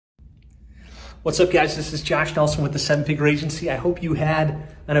What's up, guys? This is Josh Nelson with the Seven Figure Agency. I hope you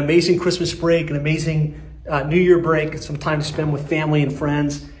had an amazing Christmas break, an amazing New Year break, some time to spend with family and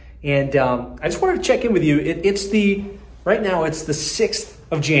friends. And I just wanted to check in with you. Right now it's the 6th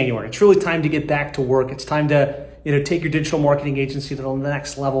of January. It's really time to get back to work. It's time to take your digital marketing agency to the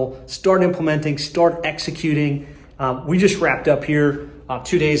next level, start implementing, start executing. We just wrapped up here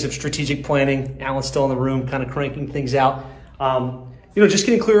 2 days of strategic planning. Alan's still in the room, kind of cranking things out. Just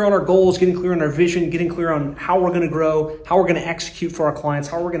getting clear on our goals, getting clear on our vision, getting clear on how we're going to grow, how we're going to execute for our clients,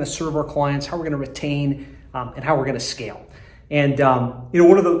 how we're going to serve our clients, how we're going to retain, and how we're going to scale. And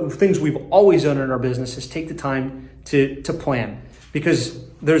one of the things we've always done in our business is take the time to plan, because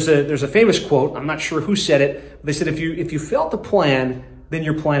there's a famous quote. I'm not sure who said it, but they said if you fail to plan, then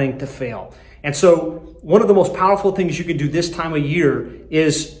you're planning to fail. And so one of the most powerful things you can do this time of year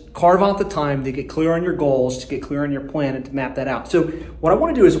is carve out the time to get clear on your goals, to get clear on your plan, and to map that out. So what I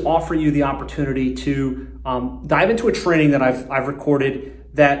want to do is offer you the opportunity to dive into a training that I've recorded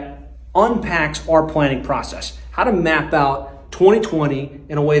that unpacks our planning process, how to map out 2020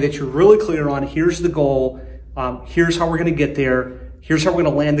 in a way that you're really clear on. Here's the goal. Here's how we're going to get there. Here's how we're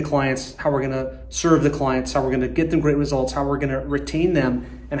going to land the clients, how we're going to serve the clients, how we're going to get them great results, how we're going to retain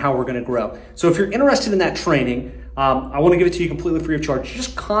them, and how we're going to grow. So if you're interested in that training, I want to give it to you completely free of charge.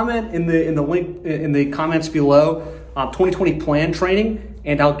 Just comment in the link in the comments below, 2020 plan training,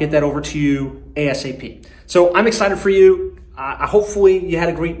 and I'll get that over to you ASAP. So I'm excited for you. Hopefully you had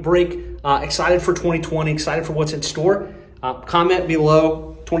a great break. Excited for 2020. Excited for what's in store. Comment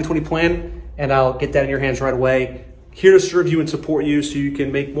below 2020 plan, and I'll get that in your hands right away. Here to serve you and support you so you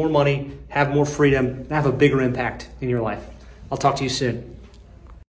can make more money, have more freedom, and have a bigger impact in your life. I'll talk to you soon.